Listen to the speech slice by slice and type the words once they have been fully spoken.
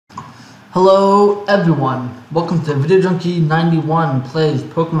Hello everyone, welcome to VideoJunkie 91 plays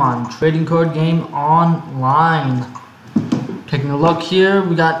Pokemon Trading Card Game online. Taking a look here,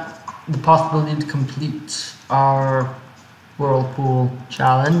 we got the possibility to complete our Whirlpool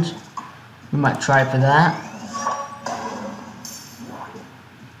challenge. We might try for that.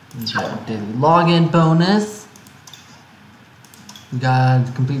 We got a daily login bonus. We got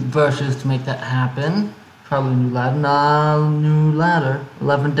to complete verses to make that happen. Probably new ladder,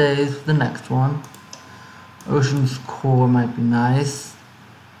 11 days for the next one. Ocean's Core might be nice.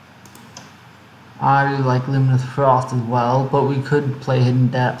 I really like Luminous Frost as well, but we could play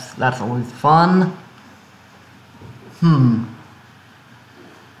Hidden Depths, that's always fun.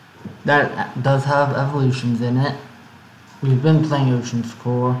 That does have evolutions in it. We've been playing Ocean's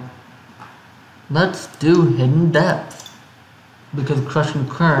Core. Let's do Hidden Depths. Because Crushing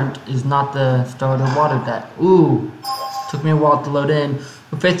Current is not the starter water deck. Ooh, took me a while to load in.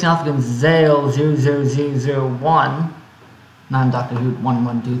 We're facing off against Zale 00001. Non-Doctor Who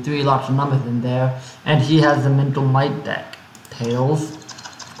 1123, lots of numbers in there. And he has the Mental Might deck. Tails,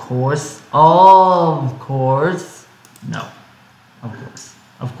 of course. Oh, of course. No. Of course.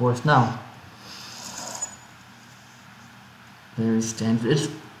 Of course, no. Very standard. It's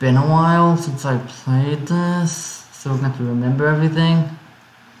been a while since I played this. So we're going to have to remember everything.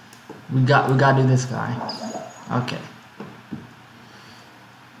 We got to do this guy. Okay.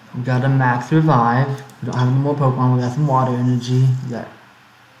 We got a max revive. We don't have any more Pokemon. We got some water energy. We got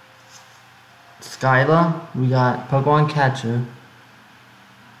Skyla. We got Pokemon Catcher.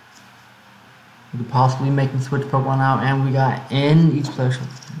 We could possibly make them switch Pokemon out. And we got in each player's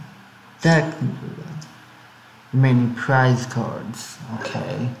deck remaining prize cards.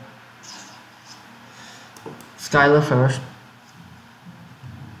 Okay. Skyla first.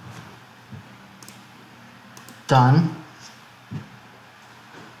 Done.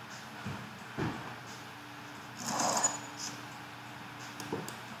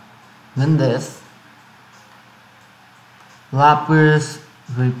 Then this. Lapras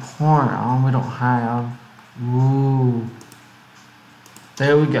Vaporeon. We don't have. Ooh.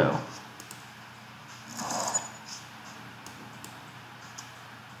 There we go.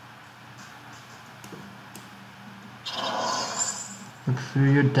 Look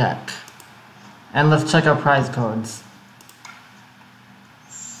through your deck. And let's check our prize cards.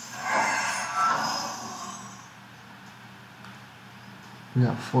 We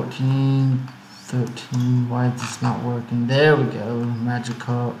got 14, 13. Why is this not working? There we go.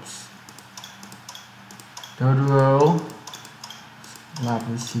 Magikarps. Dodoro.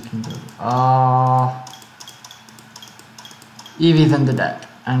 Lapras Seeking Dodoro. Eevee's in the deck.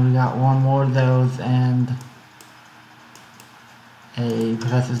 And we got one more of those and a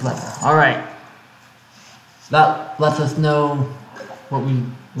Professor's Letter. Alright. That lets us know what we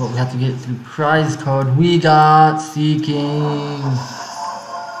have to get through prize card. We got Seeking.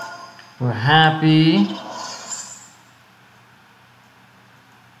 We're happy.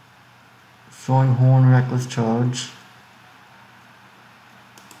 Soaring Horn, Reckless Charge.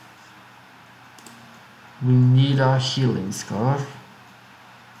 We need our Healing Scarf.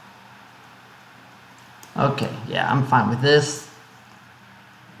 Okay, yeah, I'm fine with this.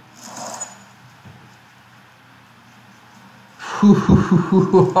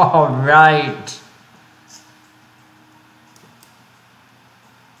 Alright.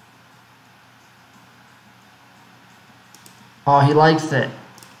 Oh, he likes it.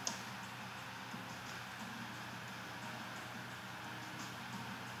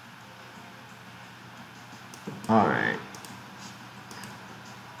 Alright.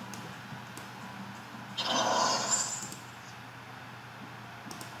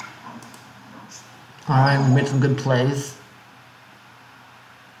 Alright, we made some good plays.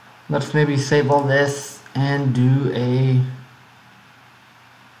 Let's maybe save all this and do a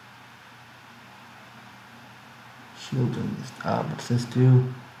shield. What's this do?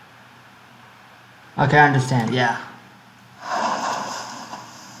 Okay, I understand. Yeah,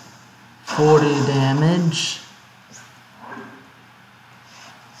 40 damage,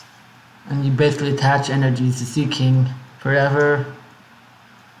 and you basically attach energies to Seeking forever.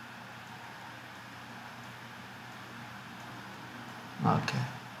 Okay.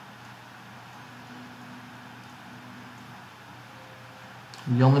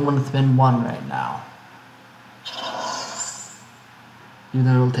 You only want to spend one right now. Even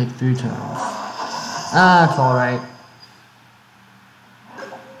though it'll take 3 turns. Ah, it's alright.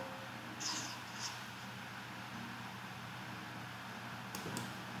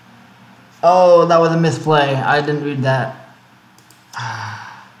 Oh, that was a misplay. I didn't read that.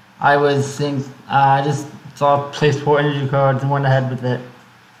 I was I just saw place 4 energy cards and went ahead with it.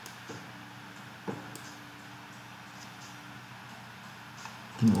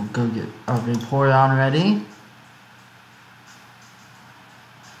 Then we'll go get our Vaporeon ready.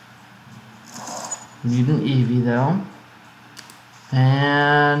 We need an Eevee though.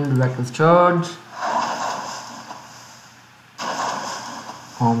 And Reckless Charge.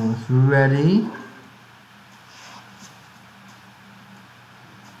 Almost ready.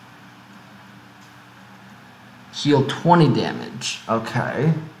 Heal 20 damage.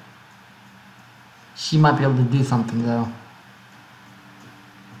 Okay. She might be able to do something though.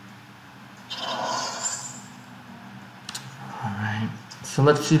 Alright. So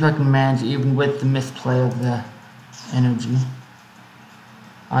let's see if I can manage even with the misplay of the energy.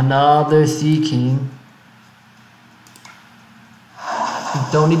 Another Sea King. We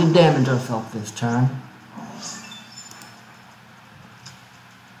don't need to damage ourselves this turn.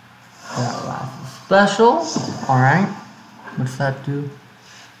 That last special. Alright. What's that do?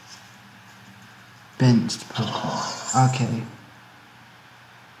 Benched Pokemon. Okay.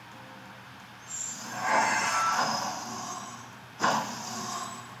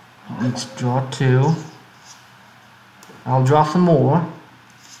 Let's draw 2. I'll draw some more.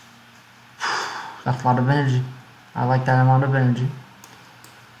 That's a lot of energy. I like that amount of energy.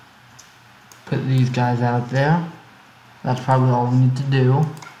 Put these guys out there. That's probably all we need to do.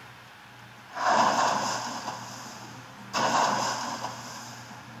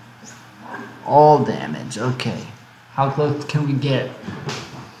 All damage, okay. How close can we get?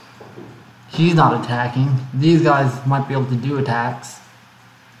 He's not attacking. These guys might be able to do attacks.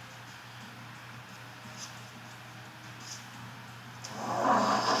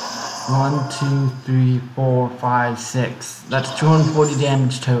 One, 2, 3, 4, 5, 6. That's 240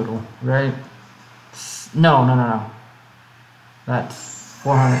 damage total, right? No. That's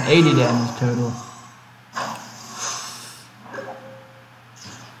 480 damage total.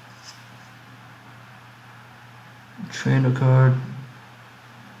 Trainer card.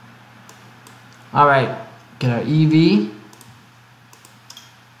 Alright, get our Eevee.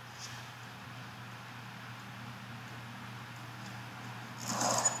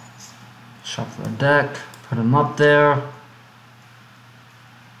 Shuffle our deck, put them up there.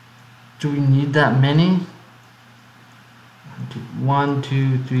 Do we need that many? 1,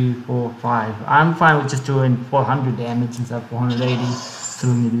 2, 3, 4, 5. I'm fine with just doing 400 damage instead of 480. So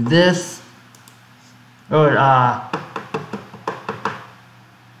we're gonna do this. Or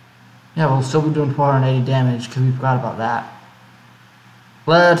yeah, we'll still be doing 480 damage because we forgot about that.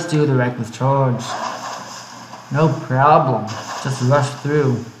 Let's do the Reckless Charge. No problem. Just rush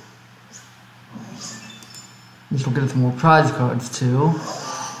through. This will get us more prize cards too.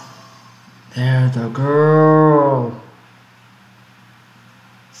 There's a girl.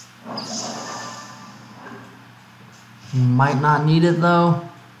 Might not need it though.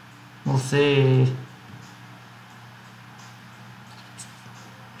 We'll see.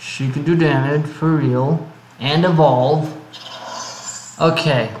 She can do damage for real and evolve.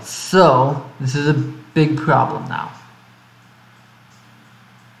 Okay, so this is a big problem now.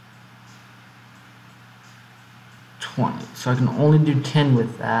 So I can only do 10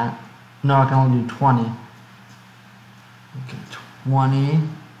 with that. No, I can only do 20. Okay, 20.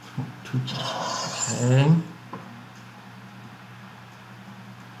 Okay.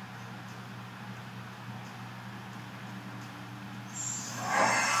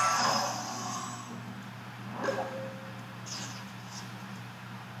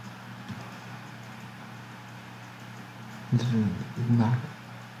 This is not.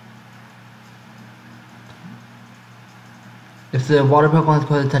 If the water Pokemon is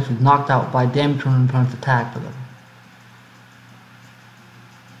close to touch is knocked out by damage from an opponent's attack,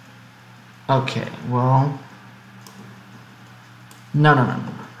 okay, well. No.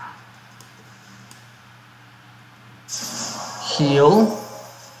 Heal.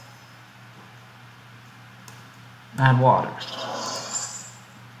 Add water.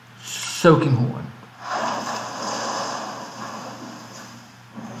 Soaking Horn.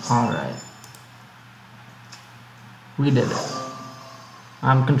 Alright. We did it.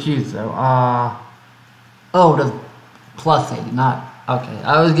 I'm confused though. Oh, the plus 80, not. Okay,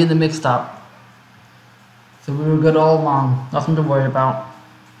 I was getting it mixed up. So we were good all along. Nothing to worry about.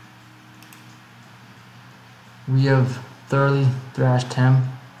 We have thoroughly thrashed him.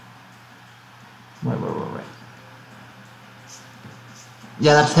 Wait.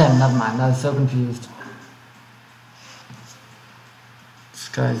 Yeah, that's him. Never mind. I was so confused. This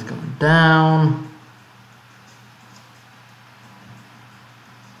guy's going down.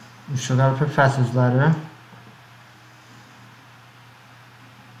 We still got a professor's letter.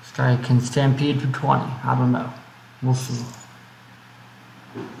 This guy can stampede for 20. I don't know. We'll see.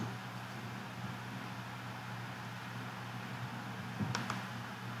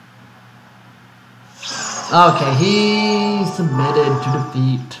 Okay, he submitted to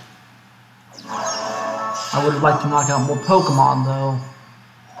defeat. I would have liked to knock out more Pokemon though,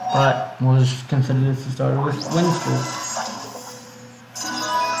 but we'll just consider this the start of a win streak.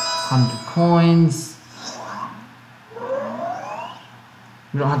 100 coins.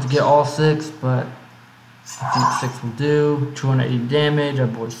 We don't have to get all 6, but I think 6 will do. 280 damage, our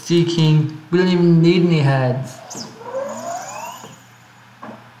boy's Seeking. We don't even need any heads.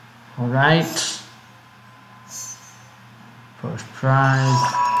 Alright. First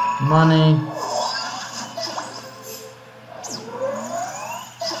prize. Money.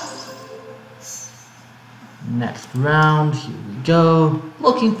 Next round, here we go.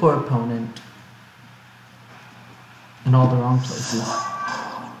 Looking for opponent. In all the wrong places.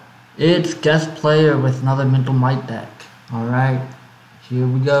 It's guest player with another Mental Might deck. Alright, here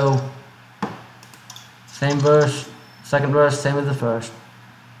we go. Same verse, second verse, same as the first.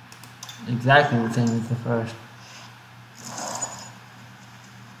 Exactly the same as the first.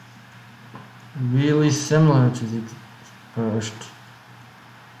 Really similar to the first.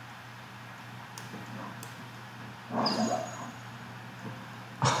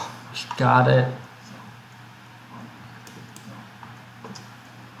 Oh, got it.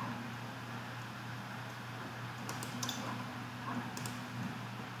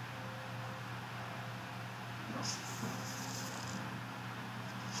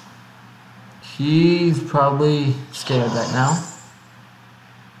 He's probably scared right now.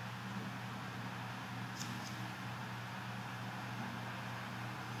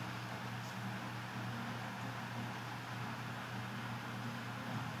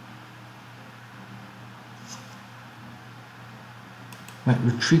 Wait,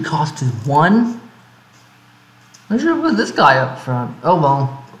 retreat cost is 1? I should have put this guy up front. Oh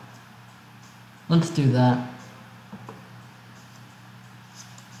well. Let's do that.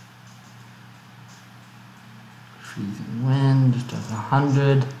 Freezing wind, just does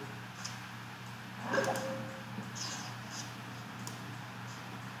 100.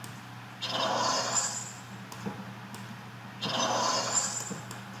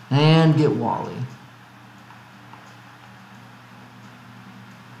 And get Wally.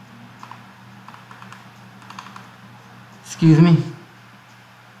 Excuse me.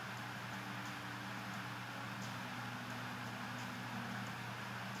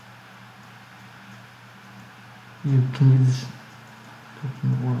 You can use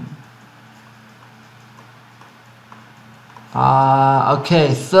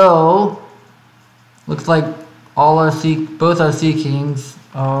okay, so looks like all our both our Seekings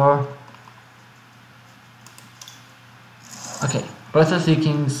are okay. Both our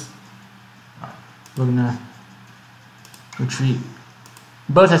Seekings. We're gonna retreat.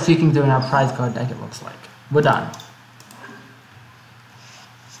 Both our Seekings are in our prize card deck. It looks like we're done.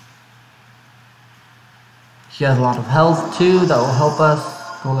 He has a lot of health too, that will help us.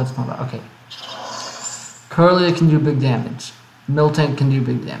 Well, let's not. Okay. Curly can do big damage. Miltank can do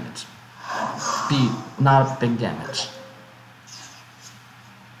big damage. Speed, not big damage.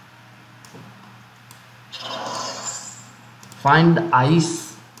 Find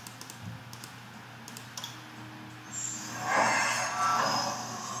ice.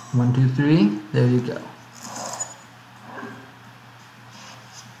 One, two, three. There you go.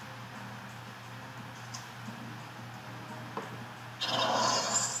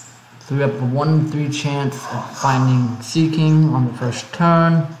 So we have a 1-3 chance of finding Seeking on the first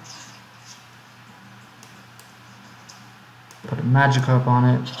turn. Put a Magikarp on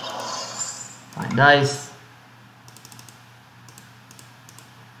it. Find ice.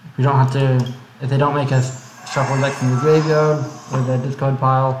 We don't have to, if they don't make us shuffle decks from the graveyard or the discard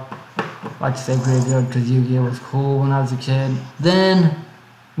pile, I like to say graveyard because Yu-Gi-Oh was cool when I was a kid, then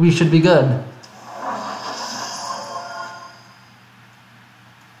we should be good.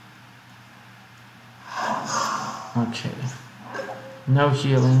 Okay, no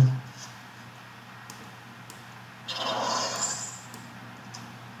healing.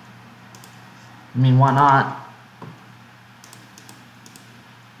 I mean, why not?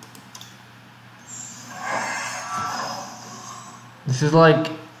 This is like a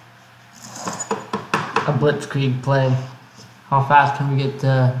blitzkrieg play. How fast can we get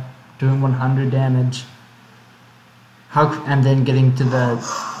to doing 100 damage? And then getting to the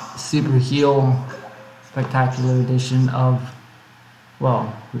super heal spectacular edition of,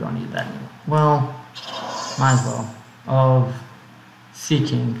 well, we don't need that anymore. Well, might as well, of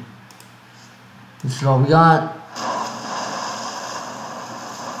Seeking. This is all we got.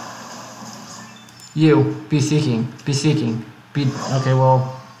 You, be Seeking, be Seeking. Okay,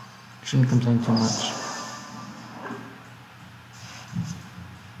 well, shouldn't complain too much.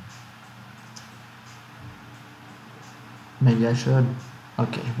 Maybe I should.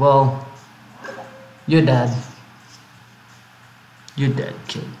 Okay, well, you're dead. You're dead,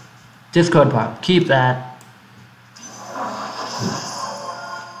 kid. Discard pile. Keep that.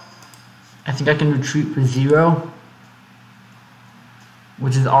 I think I can retreat for 0,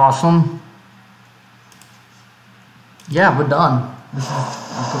 which is awesome. Yeah, we're done. This is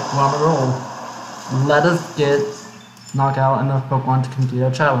we're on a roll. Let us knock out enough Pokemon to complete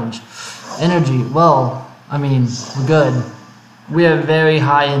our challenge. Energy. Well, I mean, we're good. We have very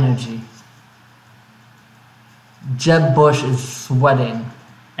high energy. Jeb Bush is sweating,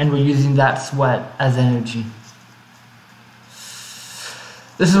 and we're using that sweat as energy.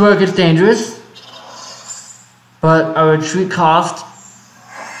 This is where it gets dangerous, but our retreat cost,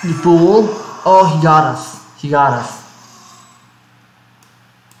 you fool. Oh, he got us. He got us.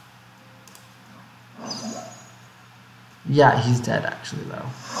 Yeah, he's dead actually though.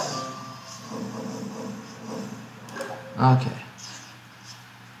 Okay.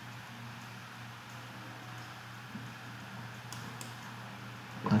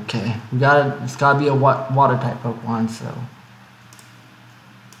 Okay, it's gotta be a water type Pokemon, so.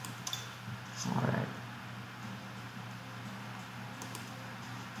 Alright.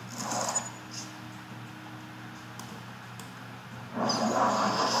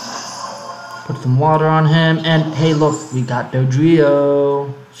 Put some water on him, and hey look, we got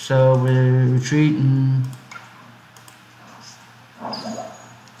Dodrio, so we're retreating.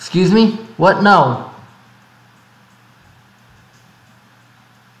 Excuse me? What? No.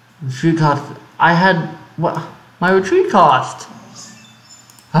 Retreat cost. I had what? My retreat cost.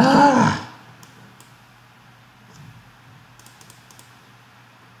 Ah.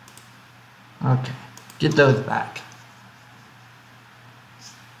 Okay, get those back.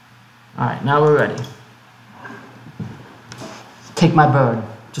 All right, now we're ready. Take my bird.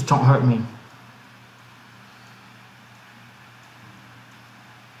 Just don't hurt me.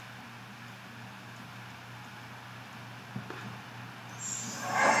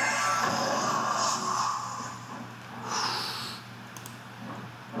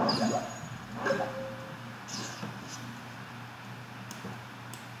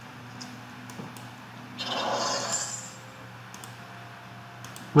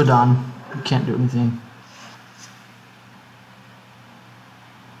 We're done. We can't do anything.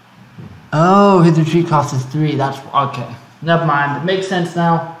 Oh, his retreat cost is 3. That's okay. Never mind. It makes sense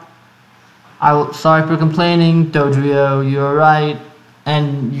now. Sorry for complaining, Dodrio. You're right.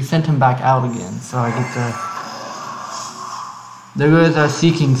 And you sent him back out again, so I get the. There goes our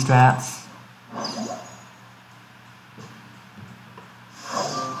seeking strats.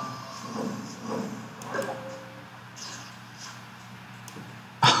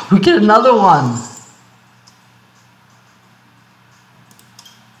 We get another one.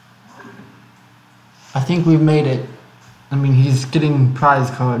 I think we've made it. I mean, he's getting prize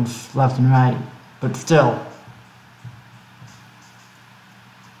cards left and right, but still.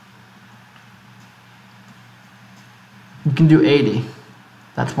 We can do 80.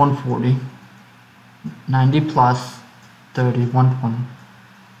 That's 140. 90 plus 30, 120.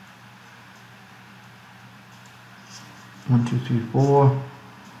 1, 2, 3, 4.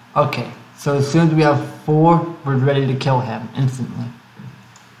 Okay, so as soon as we have 4, we're ready to kill him instantly.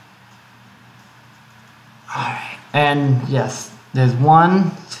 Alright, and yes, there's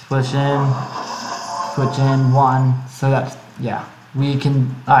 1, switch in, 1, so that's, yeah, we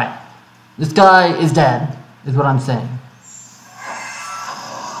can, alright. This guy is dead, is what I'm saying.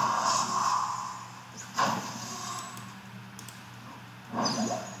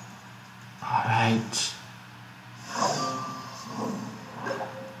 Alright.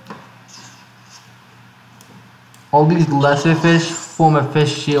 All these lesser fish form a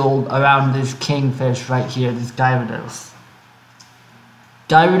fish shield around this kingfish right here, this Gyarados.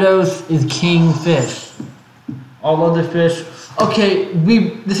 Gyarados is kingfish. All other fish. Okay,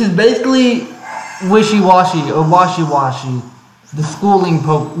 this is basically wishy-washy or washy-washy. The schooling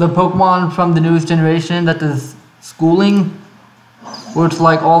the Pokemon from the newest generation that does schooling, where it's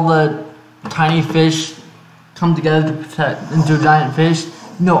like all the tiny fish come together to protect into a giant fish.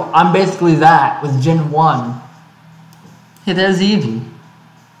 No, I'm basically that with Gen 1. Hey, there's Eevee.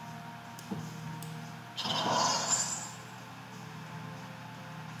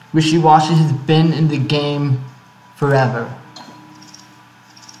 Wishy-washy has been in the game forever.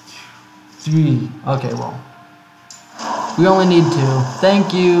 3. Okay, well. We only need 2.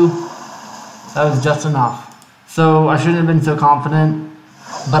 Thank you. That was just enough. So, I shouldn't have been so confident,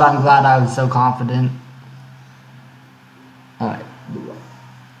 but I'm glad I was so confident. Alright.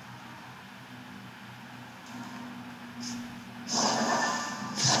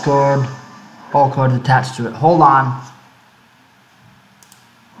 Discard all cards attached to it. Hold on.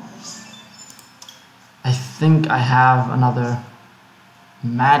 think I have another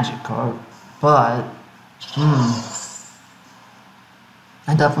Magikarp, but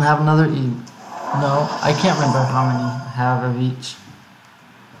I definitely have another No, I can't remember how many I have of each,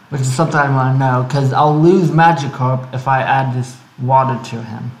 which is something I want to know, because I'll lose Magikarp if I add this water to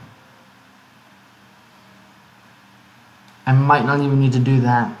him. I might not even need to do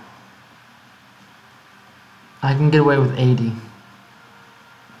that. I can get away with 80,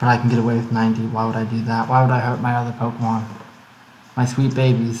 but I can get away with 90. Why would I do that? Why would I hurt my other Pokemon? My sweet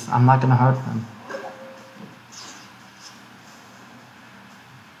babies. I'm not gonna hurt them.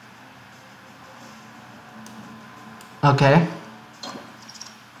 Okay.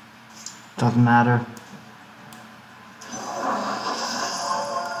 Doesn't matter.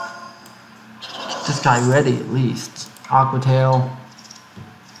 Get this guy ready at least. Aqua Tail.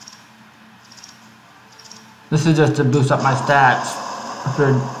 This is just to boost up my stats.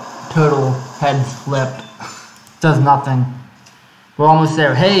 For total heads flipped. Does nothing. We're almost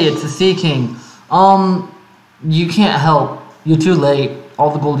there. Hey, it's a Sea King. You can't help. You're too late.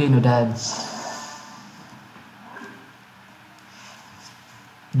 All the Goldeen are dead.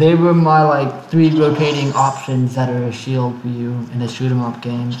 They were my like 3 rotating options that are a shield for you in a shoot 'em up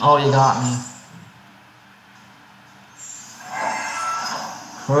game. Oh, you got me.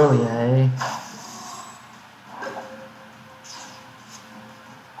 Curly, a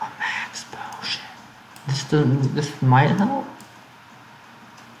max potion. This might help.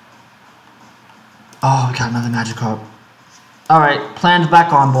 Oh, we got another Magikarp. Alright, plans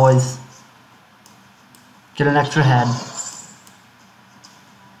back on, boys. Get an extra head.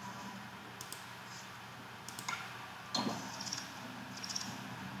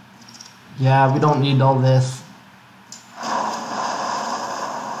 Yeah, we don't need all this.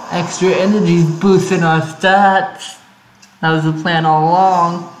 Extra energy boosting our stats. That was the plan all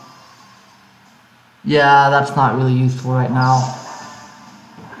along. Yeah, that's not really useful right now.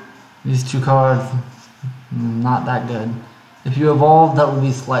 These 2 cards, not that good. If you evolve, that would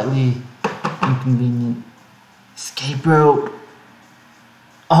be slightly inconvenient. Escape rope.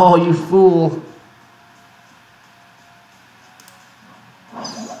 Oh, you fool.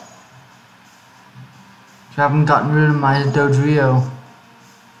 I haven't gotten rid of my Dodrio.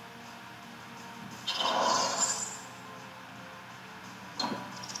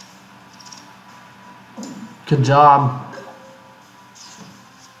 Good job.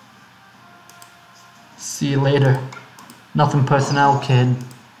 See you later. Nothing personnel, kid.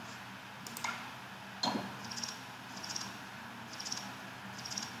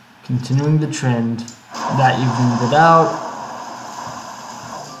 Continuing the trend. That evened it out.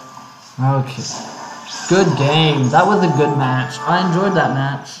 Okay. Good game. That was a good match. I enjoyed that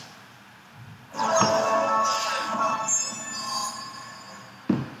match.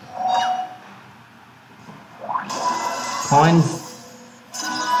 Coins.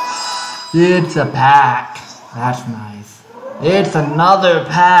 It's a pack. That's nice. It's another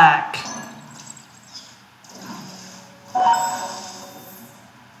pack.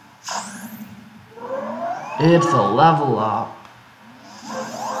 It's a level up.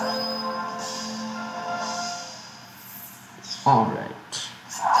 Alright.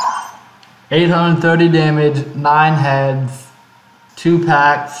 830 damage, 9 heads, 2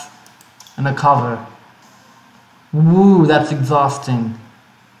 packs, and a cover. Woo, that's exhausting.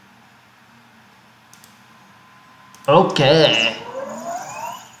 Okay.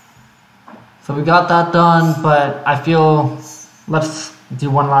 So we got that done, but I feel let's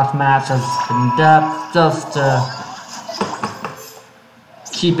do one last match as in depth, just to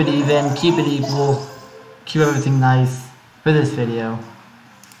keep it even, keep it equal, keep everything nice for this video.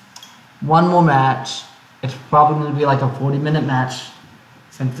 One more match. It's probably going to be like a 40-minute match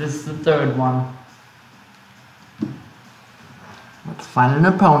since this is the 3rd one. Let's find an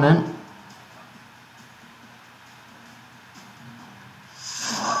opponent.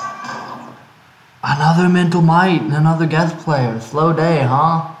 Another Mental Might and another guest player. Slow day,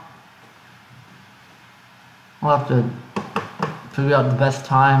 huh? We'll have to figure out the best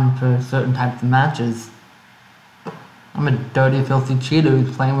time for certain types of matches. I'm a dirty, filthy cheater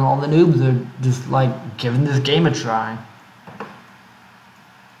who's playing with all the noobs who are just like giving this game a try.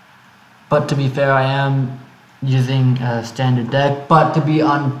 But to be fair, I am using a standard deck. But to be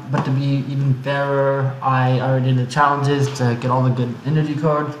even fairer, I already did the challenges to get all the good energy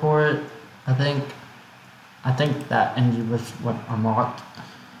cards for it. I think that energy was what unlocked.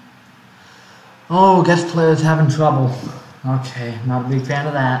 Oh, guest players having trouble. Okay, not a big fan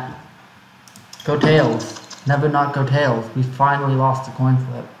of that. Go Tails. Never not go Tails. We finally lost the coin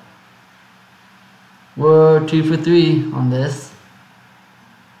flip. We're 2 for 3 on this.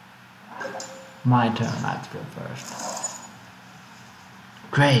 My turn, I have to go first.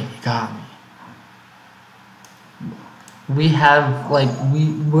 Great, you got me. We have, like,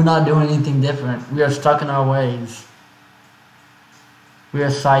 we're not doing anything different. We are stuck in our ways. We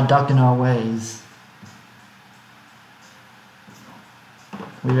are side ducking our ways.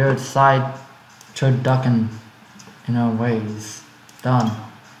 We are side ducking in our ways. Done.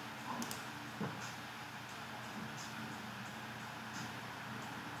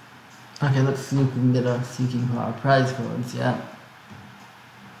 Okay, let's see if we can get our seeking for our prize cards yet.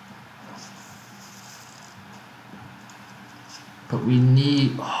 But we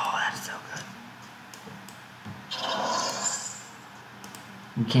need, oh, that's so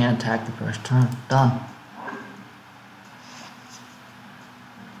good. We can't attack the first turn. Done.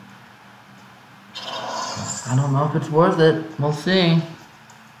 I don't know if it's worth it. We'll see.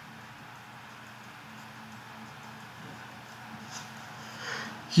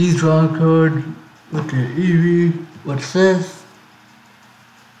 He's drawing a card. Okay, Eevee. What's this?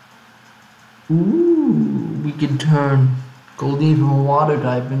 Ooh, we can turn Goldeen from a water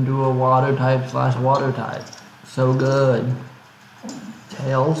type into a water type / water type. So good.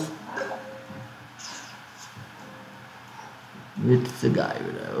 Tails. It's the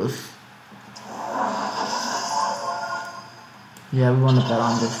Gyarados. Yeah, we want to bet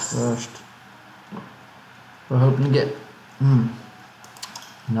on this first. We're hoping to get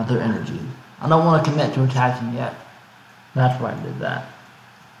another energy. I don't want to commit to attacking yet. That's why I did that.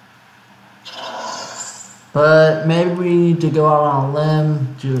 But maybe we need to go out on a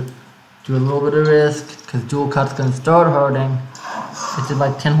limb, do a little bit of risk, because dual cut's going to start hurting. It did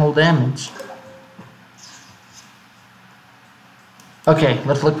like 10 whole damage. Okay,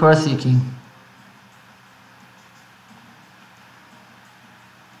 let's look for a seeking.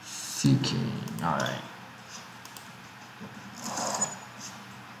 Seeking, alright.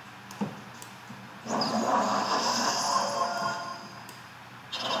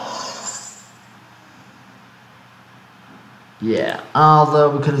 Yeah,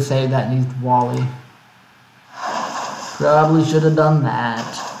 although we could have saved that and used Wally. Probably should have done that.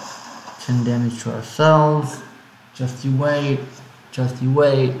 10 damage to ourselves. Just you wait. Just you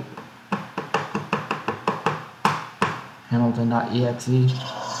wait. Hamilton.exe.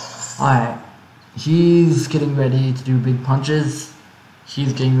 Alright. He's getting ready to do big punches.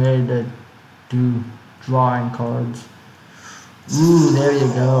 He's getting ready to do drawing cards. Ooh, there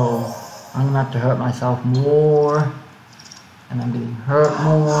you go. I'm gonna have to hurt myself more. And I'm getting hurt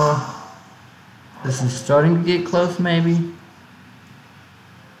more. This is starting to get close, maybe.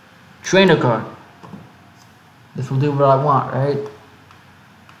 Trainer card. This will do what I want, right?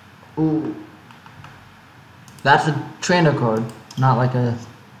 Ooh. That's a trainer card, not like a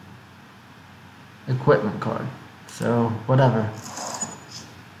equipment card. So, whatever.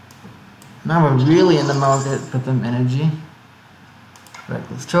 Now we're really in the market for some energy.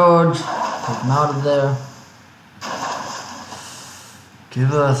 Reckless charge. Take them out of there.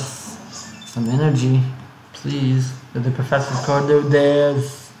 Give us some energy, please. There's the Professor's card.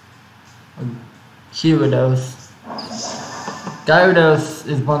 There's a Gyarados. Gyarados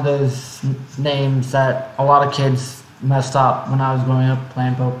is one of those names that a lot of kids messed up when I was growing up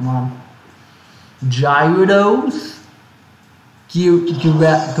playing Pokemon. Gyarados?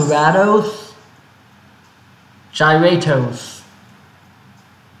 Gyarados? Gyarados.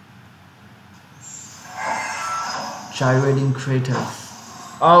 Gyrating Kratos.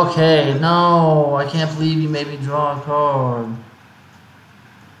 Okay, no, I can't believe you made me draw a card.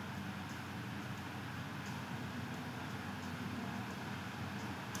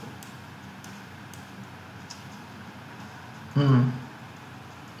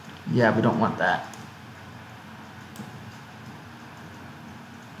 Yeah, we don't want that.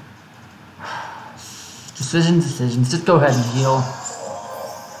 Decisions. Just go ahead and heal.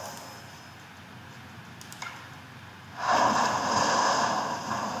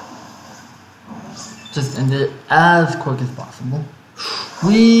 Just end it as quick as possible.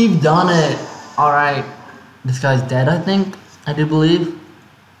 We've done it! Alright. This guy's dead, I think. I do believe.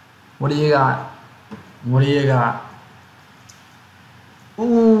 What do you got? What do you got?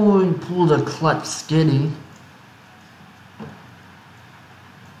 Ooh, he pulled a clutch skitty.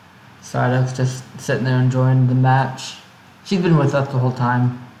 Psyduck's just sitting there enjoying the match. She's been with us the whole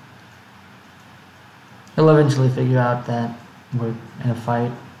time. He'll eventually figure out that we're in a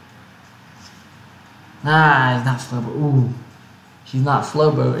fight. Ah, he's not Slowbo. Ooh. He's not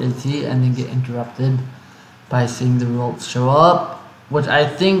Slowbo, is he? And then get interrupted by seeing the results show up. Which I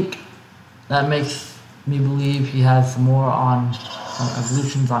think that makes me believe he has some more on some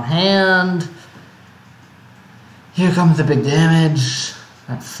evolutions on hand. Here comes the big damage.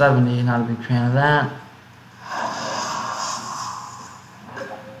 That's 70, not a big fan of that.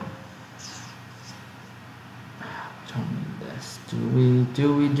 Don't need this.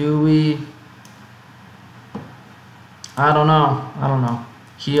 Do we? I don't know.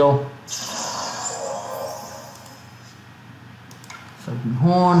 Heal. Soaking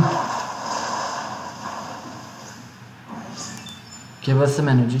Horn. Give us some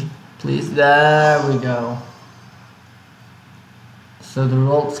energy, please. There we go. So the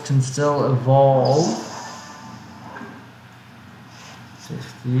rolls can still evolve.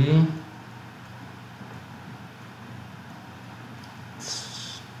 50.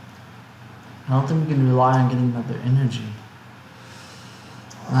 I don't think we can rely on getting another energy.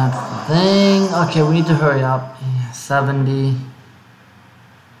 That's the thing. Okay, we need to hurry up. 70.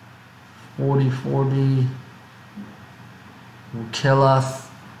 40. Will kill us.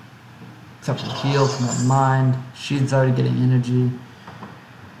 Except for heal from that mind. She's already getting energy.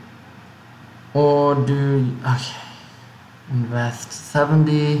 Or do... Okay. Invest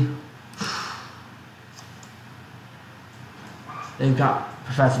 70. They've got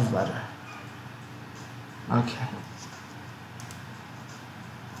Professor's Letter. Okay.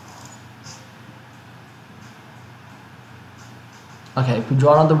 Okay, if we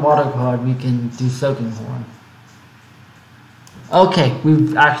draw another water card, we can do Soaking Horn. Okay,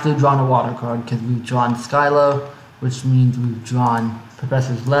 we've actually drawn a water card because we've drawn Skylo, which means we've drawn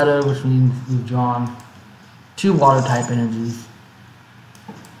Professor's Letter, which means we've drawn 2 water type energies.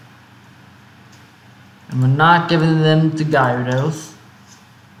 And we're not giving them to Gyarados.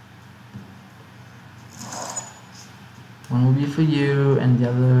 One will be for you, and the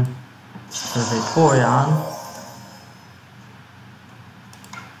other for Vaporeon.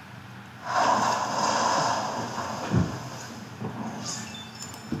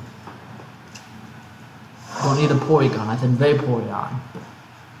 Don't need a Porygon, I said Vaporeon.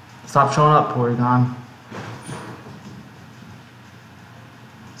 Stop showing up, Porygon.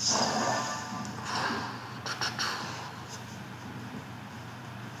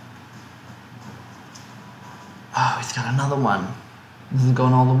 Oh, he's got another one. This is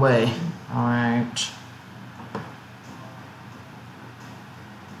going all the way. Alright.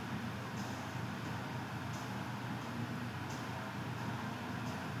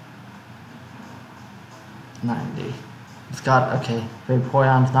 $90. It's got, okay,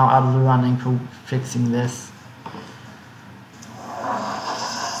 Vaporeon's now out of the running for fixing this.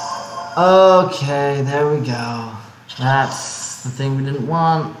 Okay, there we go. That's the thing we didn't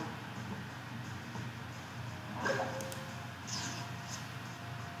want.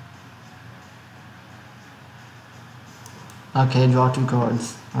 Okay, draw 2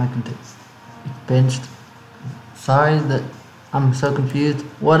 cards. I can take it. Benched. Sorry that I'm so confused.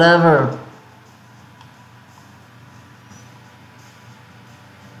 Whatever.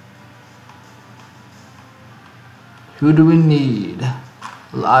 Who do we need?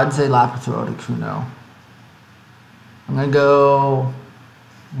 I'd say Lapras or Articuno. I'm gonna go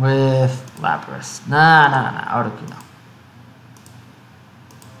with Lapras. Nah, Articuno.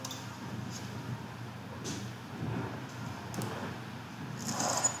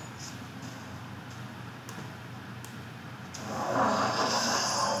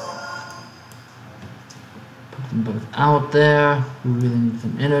 Put them both out there. We really need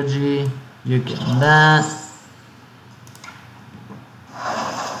some energy. You're getting that.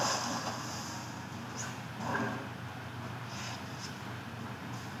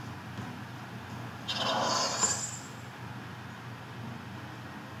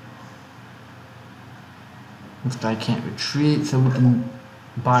 This guy can't retreat, so we can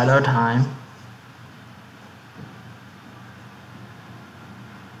bide our time.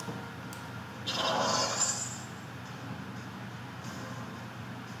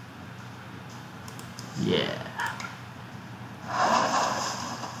 Yeah.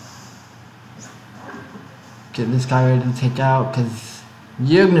 Get this guy ready to take out, because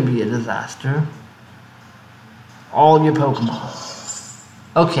you're going to be a disaster. All your Pokemon.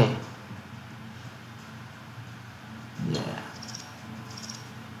 Okay. Yeah.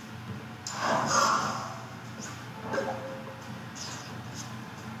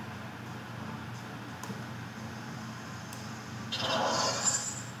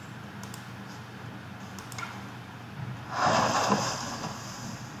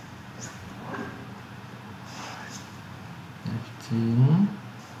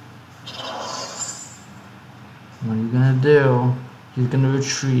 What are you gonna do? He's gonna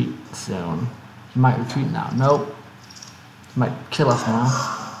retreat soon. He might retreat now. Nope. He might kill us now.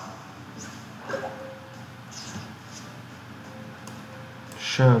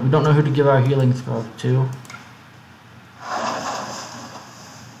 Sure, we don't know who to give our healing spell to.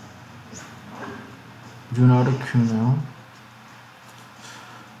 Do an Articuno.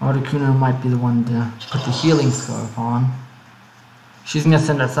 Articuno might be the one to put the healing scarf on. She's gonna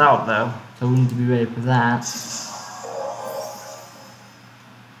send us out though, so we need to be ready for that.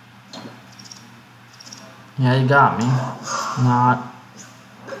 Yeah, you got me. Not.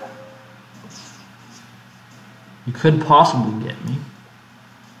 You could possibly get me.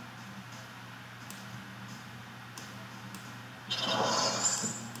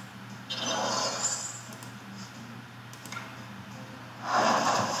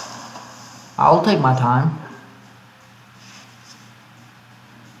 I'll take my time.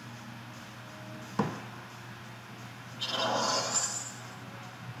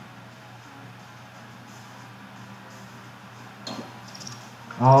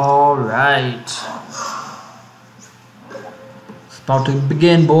 All right. It's about to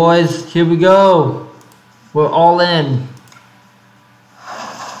begin, boys. Here we go. We're all in.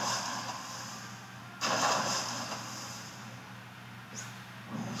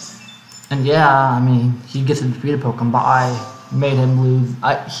 And yeah, I mean, he gets a defeated Pokemon, but I made him lose.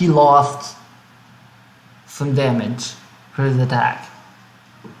 He lost some damage for his attack.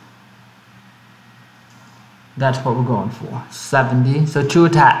 That's what we're going for. 70. So 2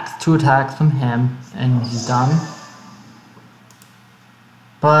 attacks. 2 attacks from him, and he's done.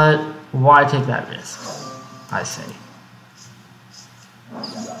 But why take that risk? I say.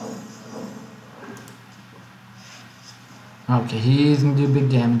 Okay, he's gonna do big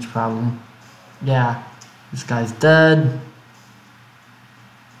damage probably. Yeah, this guy's dead.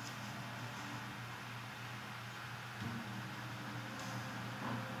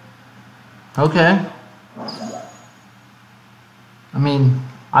 Okay. I mean,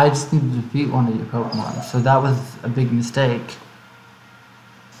 I just need to defeat one of your Pokemon, so that was a big mistake.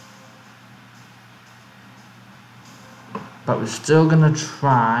 But we're still gonna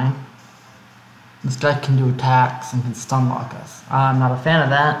try. This guy can do attacks and can stun lock us. I'm not a fan of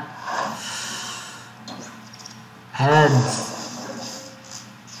that. Heads.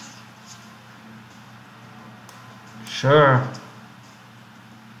 Sure.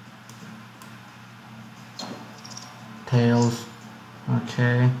 Tails.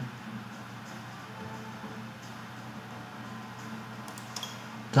 Okay.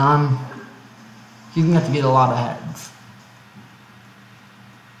 Done. He's gonna have to get a lot of heads.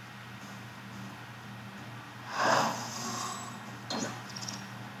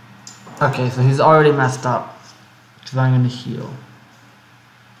 Okay, so he's already messed up. Because I'm gonna heal.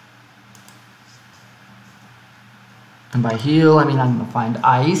 And by heal, I mean I'm gonna find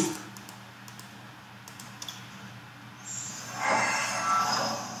ice.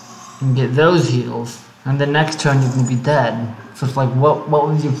 And get those heals, and the next turn you're gonna be dead. So it's like, what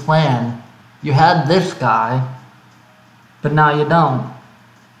was your plan? You had this guy, but now you don't.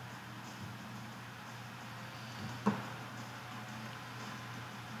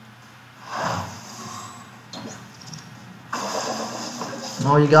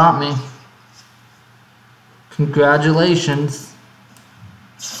 Oh, you got me. Congratulations.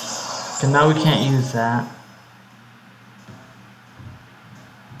 Okay, now we can't use that.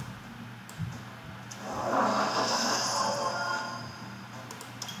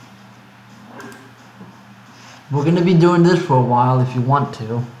 We're gonna be doing this for a while if you want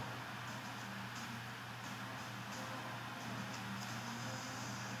to.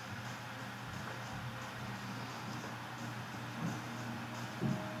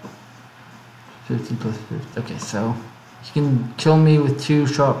 +50. Okay, so he can kill me with 2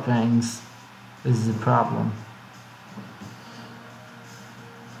 sharp fangs. This is a problem.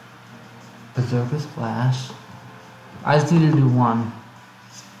 Berserker Splash. I just need to do 1.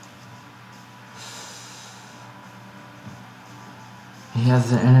 He has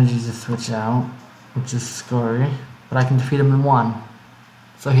the energy to switch out, which is scary, but I can defeat him in 1.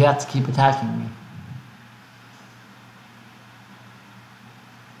 So he has to keep attacking me.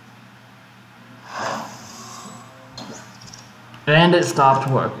 And it stopped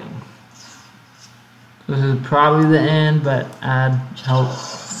working. This is probably the end, but add help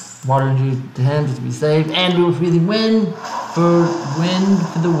water energy to him just to be safe. And do a freezing wind for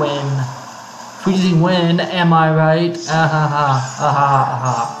the win. Freezing wind, am I right?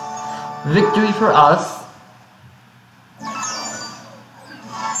 Victory for us.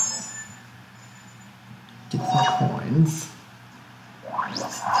 Get some coins.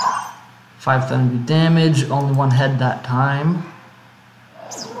 570 damage, only 1 head that time.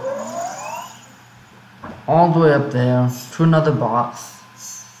 All the way up there to another box.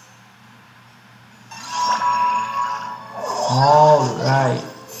 Alright.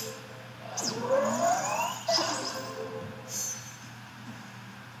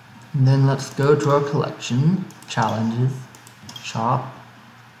 And then let's go to our collection, challenges, shop,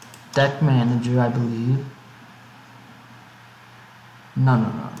 deck manager, I believe.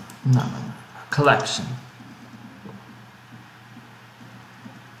 No. Collection.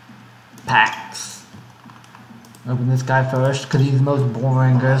 Packs. Open this guy first, because he's the most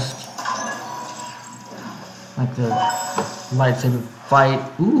boringest. Like the lightsaber fight.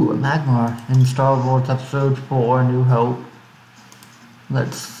 Ooh, a Magmar in Star Wars Episode 4, New Hope.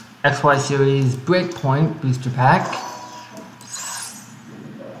 Let's XY Series Breakpoint Booster Pack.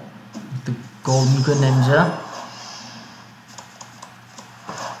 The Golden Greninja.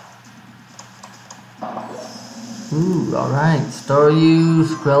 Ooh, alright. Staryu,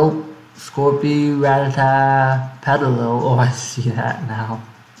 Skrelp, Scorpio, Rattata, Petalil. Oh, I see that now.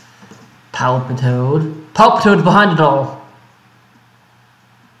 Palpitoad. Palpitoad's behind it all!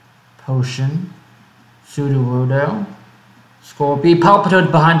 Potion. Sudowoodo. Scorpio.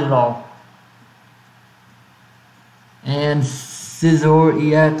 Palpitoad's behind it all. And Scizor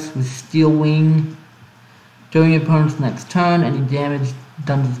EX with Steel Wing. During your opponent's next turn, any damage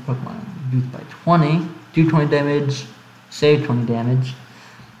done to this Pokemon reduced by 20. Do 20 damage, save 20 damage.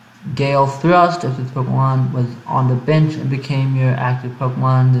 Gale Thrust, if this Pokemon was on the bench and became your active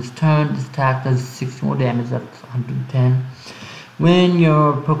Pokemon this turn, this attack does 60 more damage, that's 110. When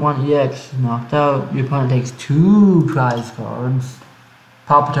your Pokemon EX is knocked out, your opponent takes 2 prize cards.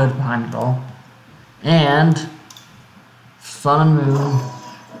 Palpitoad behind it all. And Sun and Moon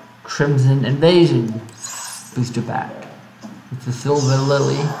Crimson Invasion booster pack. It's a Silver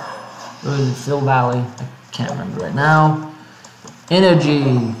Lily. Or is it Silver Valley? I can't remember right now.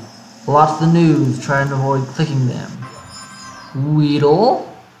 Energy. Lots of news. Try and avoid clicking them.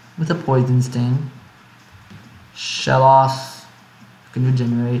 Weedle with a Poison Sting. Shellos can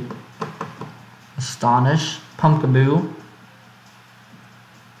regenerate. Astonish. Pumpkaboo.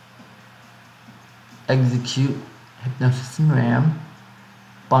 Execute. Hypnosis and Ram.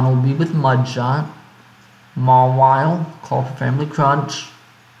 Bunnelby with Mudshot. Mawile. Call for Family Crunch.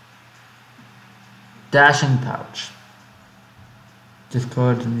 Dashing Pouch.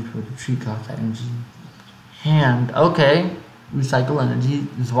 Discard and for the tree cost energy. Hand. Okay. Recycle energy.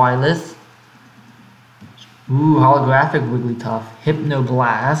 Zweilous. Ooh, holographic Wigglytuff.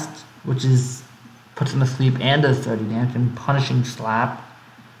 Hypnoblast, which is puts him asleep and does 30 damage, and Punishing Slap.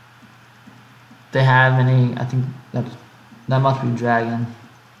 They have any, I think that must be Dragon.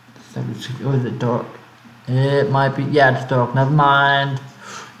 Or is it Dark? It might be, yeah, it's Dark, never mind.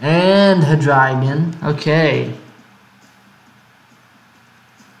 And a Dragon. Okay.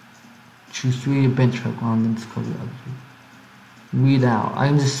 Choose 3 bench Pokemon, then discard the other 3. Weed out. I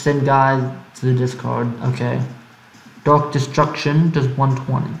can just send guys to the discard. Okay. Dark Destruction does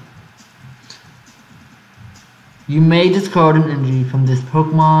 120. You may discard an energy from this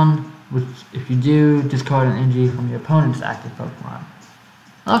Pokemon, which if you do, discard an energy from your opponent's active Pokemon.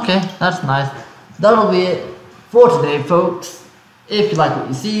 Okay, that's nice. That'll be it for today, folks. If you like what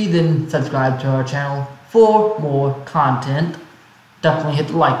you see, then subscribe to our channel for more content. Definitely hit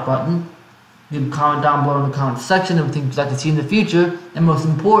the like button. Leave a comment down below in the comment section of things you'd like to see in the future. And most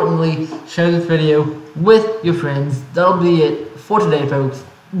importantly, share this video with your friends. That'll be it for today, folks.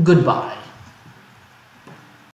 Goodbye.